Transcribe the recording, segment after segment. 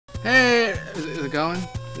Is it going?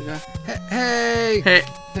 Hey! Hey!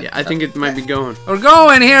 Yeah, I think it might be going. We're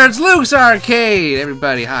going here! It's Lukesarcade!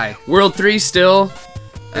 Everybody, hi. World 3 still.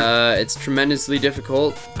 It's tremendously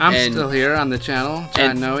difficult. I'm still here on the channel.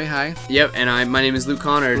 John Noe, hi. Yep, and my name is Luke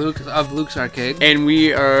Conard. Luke of Lukesarcade. And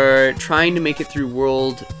we are trying to make it through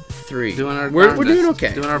World 3. We're doing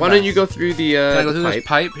okay. Why don't you go through the Can I go through pipe? this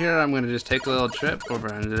pipe here? I'm going to just take a little trip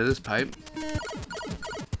over into this pipe.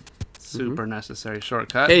 Super necessary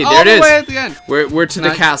shortcut. Hey, all there it is. All the way at the end. We're to the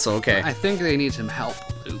castle, okay. I think they need some help,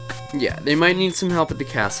 Luke. Yeah, they might need some help at the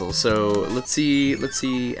castle. So let's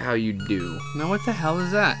see how you do. Now what the hell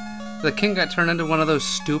is that? The king got turned into one of those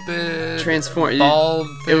stupid bald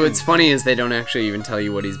things. What's funny is they don't actually even tell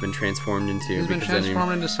you what he's been transformed into. He's been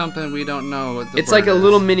transformed into something we don't know what the It's like a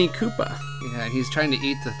little mini Koopa. Yeah, and he's trying to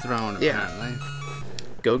eat the throne apparently.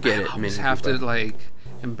 Go get it, I just have to like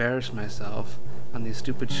embarrass myself on these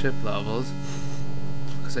stupid ship levels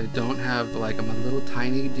because I don't have I'm a little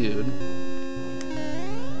tiny dude.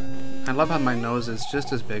 I love how my nose is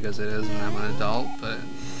just as big as it is when I'm an adult, but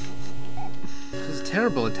there's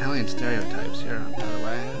terrible Italian stereotypes here, by the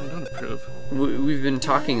way. I don't approve. We've been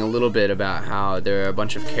talking a little bit about how there are a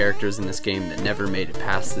bunch of characters in this game that never made it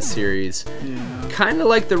past the series. Yeah. Kind of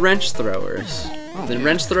like the wrench throwers. The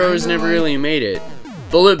wrench throwers never really made it.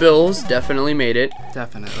 Bullet Bills definitely made it.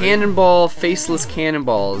 Definitely. Cannonball, faceless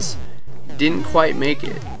cannonballs didn't quite make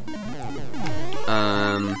it.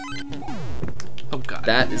 Oh god.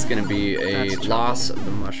 That is gonna be a loss of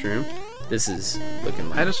the mushroom. This is looking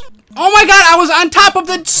like. Oh my god! I was on top of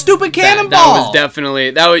the stupid cannonball. That was definitely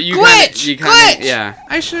you glitch. Glitch. Yeah.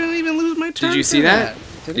 I shouldn't even lose my turn. Did you see that?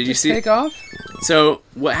 Did you see? Take off? So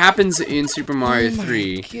what happens in Super Mario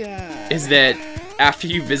 3 is that after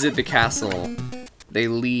you visit the castle, they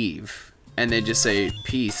leave and they just say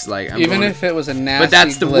peace. Like even if it was a nasty. But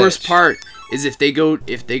that's the glitch. worst part. Is if they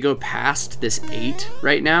go past this 8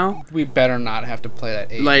 right now, we better not have to play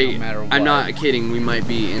that 8 like, no matter what. I'm not kidding. We might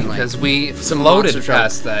be in because we floated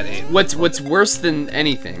past that 8. What's worse than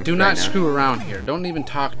anything? Do not screw around here. Don't even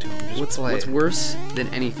talk to him. Just play. What's worse than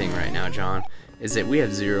anything right now, John, is that we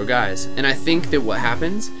have 0 guys, and I think that what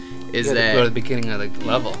happens is you that go to the beginning of the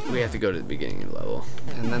level. We have to go to the beginning of the level,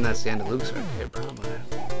 and then that's the end of Lukesarcade, probably.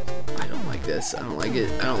 I don't like this. I don't like it.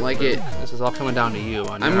 I don't like it. This is all coming down to you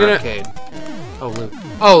on your arcade. Oh, Luke.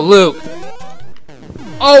 Oh, Luke!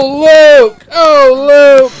 Oh, Luke!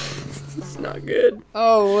 Oh, Luke! It's not good.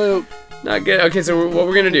 Oh, Luke. Not good. Okay, so what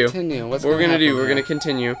we're gonna do? Continue. What we're gonna do? We're gonna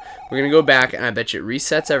continue. We're gonna go back, and I bet you it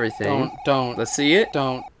resets everything. Don't. Let's see it.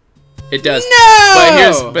 Don't. It does.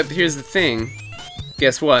 No! But here's the thing.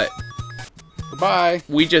 Guess what? Goodbye.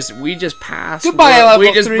 We just passed. Goodbye, level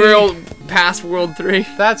 3. We just passed World 3.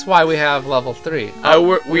 That's why we have level 3.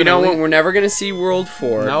 We know what? We're never gonna see World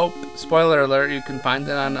 4. Nope. Spoiler alert. You can find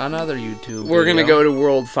it on another YouTube. We're gonna go to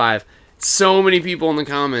World 5. So many people in the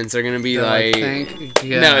comments are gonna be like,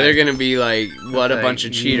 no, they're gonna be like, what a bunch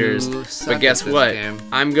of cheaters. But guess what?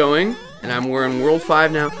 I'm going, and we're in World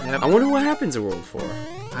 5 now. Yep. I wonder what happens in World 4.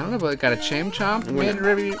 I don't know, but it got a chain chomp.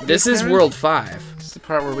 This is World 5. This is the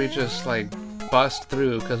part where we just bust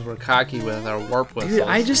through because we're cocky with our warp whistles. Dude,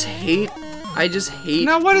 I just hate.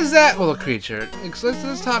 Now what is that little creature?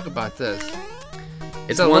 Let's talk about this.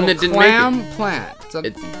 It's one that didn't make it. Plant.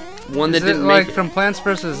 It's one that didn't make it. Is it from Plants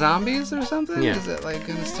vs Zombies or something? Yeah. Is it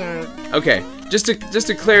gonna start? Okay, just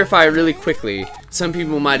to clarify really quickly, some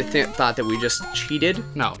people might have thought that we just cheated.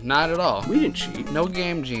 No, not at all. We didn't cheat. No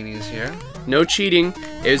game genies here. No cheating.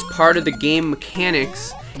 It was part of the game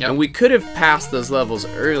mechanics. Yep. And we could have passed those levels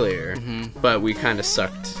earlier, but we kind of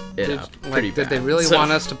sucked it up pretty bad. Did they really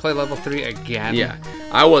want us to play level 3 again? Yeah,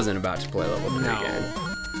 I wasn't about to play level 3 again.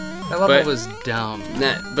 That level was dumb.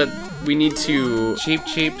 But we need to...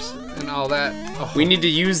 Cheeps and all that. Oh. We need to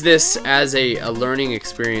use this as a learning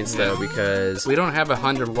experience, though, because... We don't have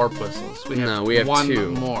 100 warp whistles. We have one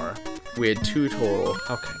 2 more. We had 2 total.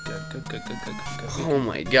 Okay, good. Oh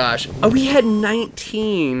my gosh. Oh, we had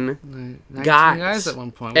 19 guys at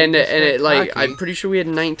one point. And I'm pretty sure we had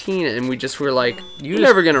 19, and we just were like, you're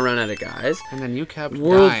never gonna run out of guys. And then you kept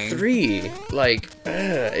World dying. 3,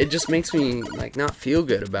 it just makes me not feel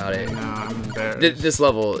good about it. No, I'm embarrassed. This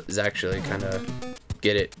level is actually kind of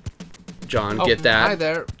get it, John. Get that? Hi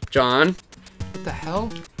there, John. What the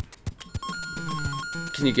hell?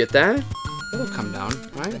 Can you get that? It'll come down,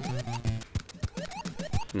 right?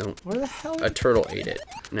 No. Where the hell? A turtle ate it.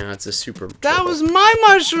 Now it's a super turtle. That was my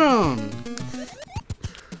mushroom!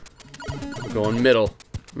 We're going middle.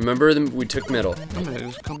 Remember, we took middle. I'm gonna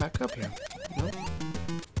just come back up here. Nope.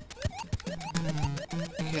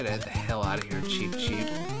 Get the hell out of here, cheap.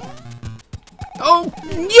 Oh!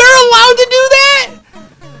 You're allowed to do that?!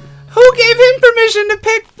 Who gave him permission to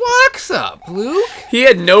pick blocks up, Luke. He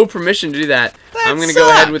had no permission to do that. I'm gonna go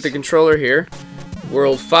ahead with the controller here.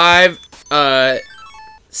 World 5,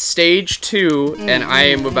 Stage 2, and I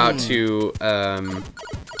am about to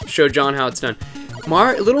show John how it's done.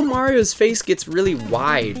 Little Mario's face gets really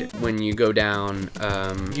wide when you go down.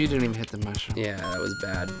 You didn't even hit the mushroom. Yeah, that was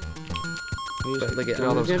bad. But look at,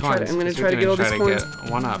 I'm gonna try to get all these coins.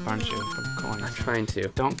 Get one up, aren't you? From coins. I'm trying to.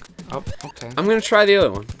 Don't. Oh, okay. I'm gonna try the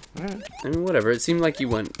other one. Alright. I mean, whatever. It seemed like you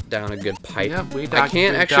went down a good pipe. Yep, we I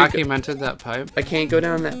can't actually documented that pipe. I can't go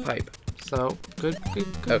down that pipe. So good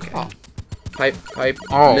Okay. call. Pipe.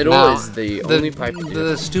 Oh, middle now, is the only pipe.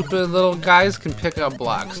 The stupid little guys can pick up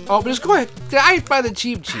blocks. Oh, but just go ahead. Die by the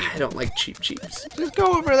cheap. I don't like cheaps. Just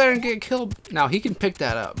go over there and get killed. Now he can pick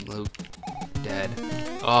that up, Luke. Dead.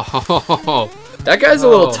 Oh. That guy's a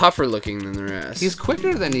little tougher looking than the rest. He's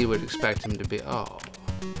quicker than you would expect him to be. Oh.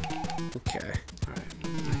 Okay.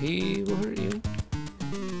 Alright. He will hurt you.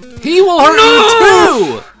 He will hurt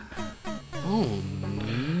you too! Oh,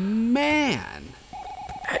 man.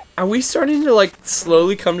 Are we starting to, like,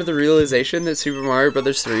 slowly come to the realization that Super Mario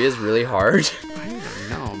Bros. 3 is really hard? I don't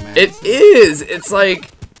know, man. It is! It's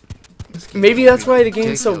like... Maybe that's why the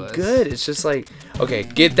game's so good. It's just like, okay,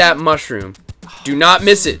 get that mushroom. Do not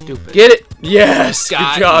miss it. Stupid. Get it? Yes!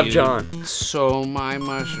 Good job, John. So my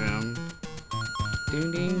mushroom.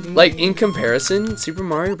 Ding, ding, ding. Like, in comparison, Super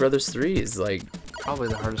Mario Bros. 3 is, like... probably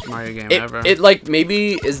the hardest Mario game ever. It, like,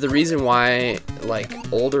 maybe is the reason why, like,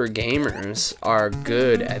 older gamers are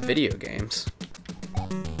good at video games.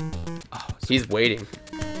 Oh, he's waiting.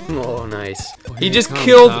 Oh, nice. He just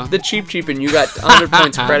killed the Cheep and you got 100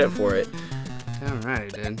 points credit for it. Damn right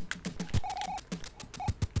he did.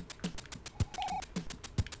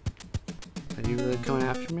 Are you really coming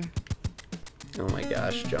after me? Oh my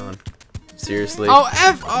gosh, John. Seriously? Oh,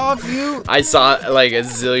 F off you! I saw it like a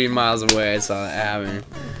zillion miles away. I saw it happen.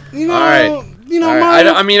 You know, Alright. You know,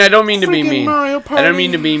 Mario, I mean, I don't mean to be mean. Mario Party. I don't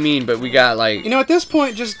mean to be mean, but we got like... You know, at this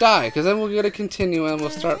point, just die, because then we'll get to continue and we'll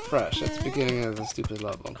start fresh at the beginning of the stupid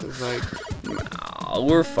level. Because, like... Oh,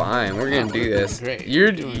 we're fine. We're gonna do this. Great.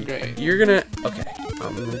 You're doing great. You're gonna... Okay.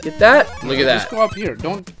 I'm gonna get that. Look at that. Just go up here.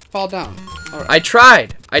 Don't fall down. All right. I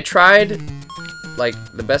tried, like,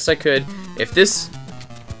 the best I could. If this...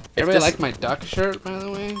 Everybody like my duck shirt, by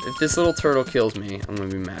the way? If this little turtle kills me, I'm gonna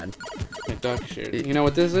be mad. My duck shirt. You know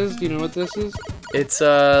what this is? Do you know what this is? It's,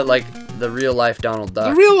 like, the real-life Donald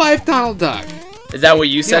Duck. The real-life Donald Duck. Is that what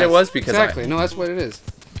you said it was? Because exactly. No, that's what it is.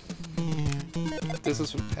 This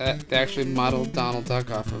is they actually modeled Donald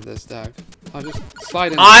Duck off of this duck. I'll just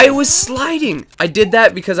slide in. I was sliding! I did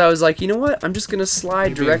that because I was like, you know what? I'm just gonna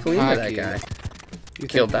slide directly into that guy. You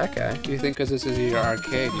killed that guy. You think because this is your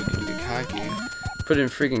arcade, you can be cocky. Put in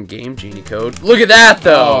freaking Game Genie code. Look at that,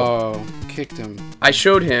 though! Oh, kicked him. I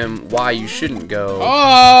showed him why you shouldn't go.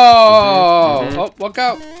 Oh! Oh, look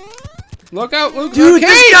out! Look out, Luke! Dude,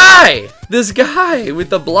 this guy with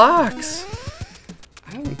the blocks.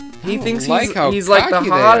 He thinks he's like the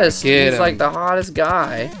hottest. He's like the hottest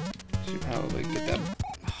guy. Should probably get that.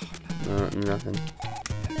 Oh, nothing.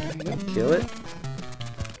 Kill it.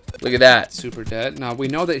 Look at that. Super dead. Now, we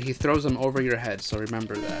know that he throws them over your head, so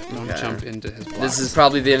remember that. Don't jump into his blocks. This is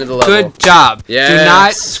probably the end of the level. Good job. Yes. Do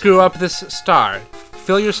not screw up this star.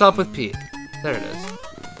 Fill yourself with pee. There it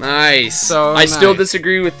is. Nice. So I still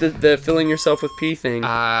disagree with the filling yourself with pee thing.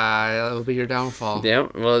 That'll be your downfall. Yeah,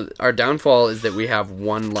 well, our downfall is that we have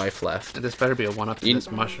 1 life left. This better be a 1-up to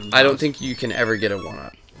this mushroom. I don't think you can ever get a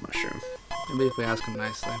 1-up mushroom. Maybe if we ask him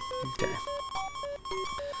nicely. Okay.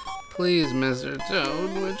 Please, Mr.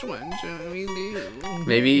 Toad, which one should we do?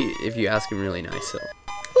 Maybe if you ask him really nice, he'll...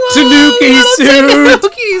 Tanuki suit!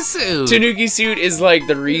 Tanuki suit! Tanuki suit is like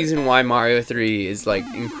the reason why Mario 3 is like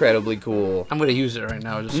incredibly cool. I'm gonna use it right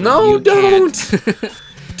now. Just so no, you don't! Can't.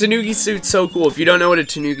 Tanuki suit's so cool. If you don't know what a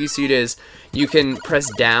Tanuki suit is, you can press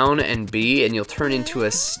down and B and you'll turn into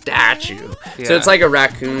a statue. Yeah. So it's like a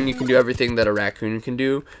raccoon. You can do everything that a raccoon can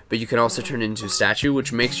do, but you can also turn into a statue,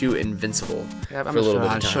 which makes you invincible for a little bit of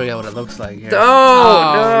time. I'll show you what it looks like here. No,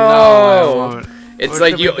 I won't. It's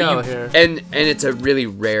like and it's a really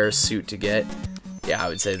rare suit to get. Yeah, I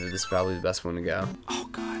would say that this is probably the best one to go. Oh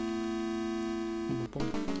god.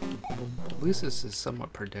 At least this is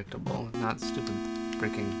somewhat predictable, not stupid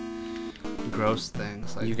freaking gross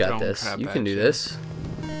things like you got this. You can do this.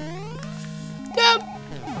 Yep.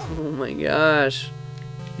 Oh my gosh.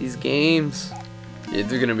 These games. Yeah,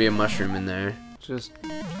 there's gonna be a mushroom in there. Just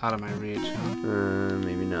out of my reach, huh?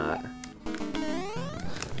 Maybe not.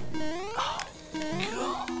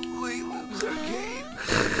 Lukesarcade.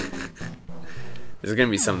 There's gonna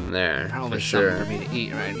be something there. Probably for sure. something for me to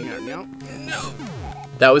eat right here. No.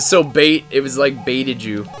 That was so bait. It was like baited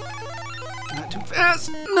you. Not too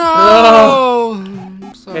fast. No.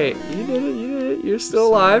 I'm sorry. Hey, you did it. You did it. You're still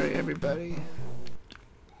alive. Sorry, everybody.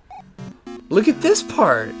 Look at this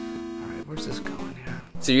part. All right, where's this going here?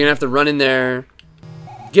 So you're gonna have to run in there.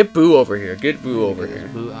 Get Boo over here. Get Boo over here.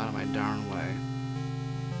 Boo out of my darn way.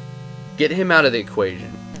 Get him out of the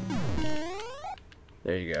equation.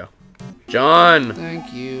 There you go. John!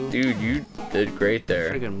 Thank you. Dude, you did great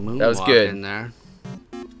there. Friggin' That was good. in there.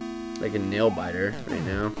 Like a nail biter right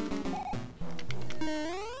now.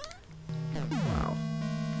 Wow.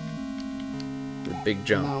 The big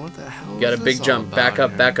jump. No, what the hell? You got a big jump. Back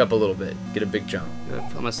up a little bit. Get a big jump. Gotta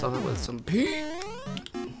fill myself up with some pee.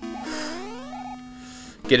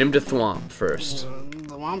 Get him to thwomp first.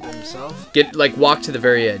 Thwomp himself. Get walk to the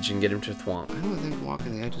very edge and get him to thwomp. I don't think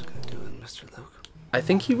walking the edge is gonna do it, Mr. Luke. I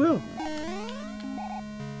think he will.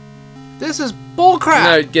 This is bullcrap.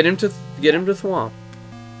 No, get him to thwomp.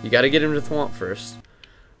 You got to get him to thwomp first.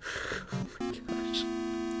 Oh my gosh.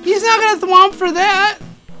 He's not gonna thwomp for that.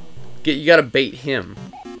 You got to bait him.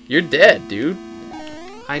 You're dead, dude.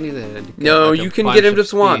 I need to. No, like you can get him to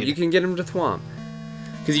thwomp. You can get him to thwomp.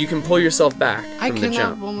 Because you can pull yourself back from the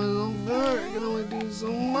jump. Pull myself back. I can only do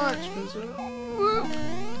so much.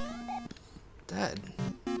 Dead.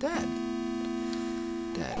 Dead.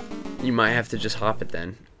 Dead. You might have to just hop it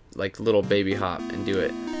then. Like little baby hop and do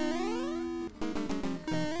it.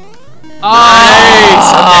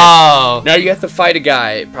 Nice! Oh! Okay. Now you have to fight a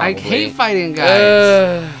guy, probably. I hate fighting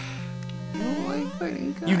guys. I don't like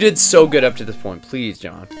fighting guys. You did so good up to this point. Please,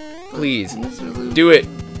 John. Please. Do it.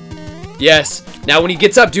 Yes. Now when he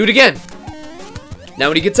gets up, do it again. Now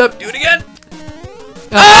when he gets up, do it again.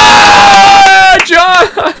 Ah, John!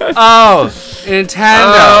 Oh,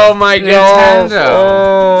 Nintendo. Oh my god. Nintendo.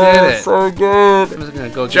 Oh, Did it. So good. I'm just gonna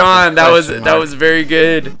go John, that was very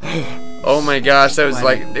good. Oh my gosh, that was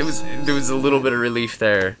like there was a little bit of relief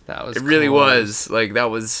there. That was. It really cool. was. Like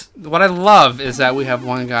that was. What I love is that we have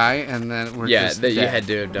one guy and then we're just that you dead. had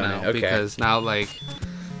to have done it. Okay. Because now like.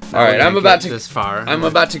 All right, I'm about to this far. I'm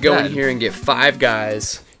about to go in here and get 5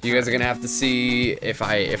 guys. You guys are gonna have to see if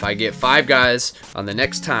I get 5 guys on the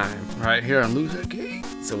next time. Right here on Lukesarcade.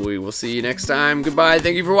 So we will see you next time. Goodbye.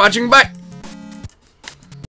 Thank you for watching. Bye.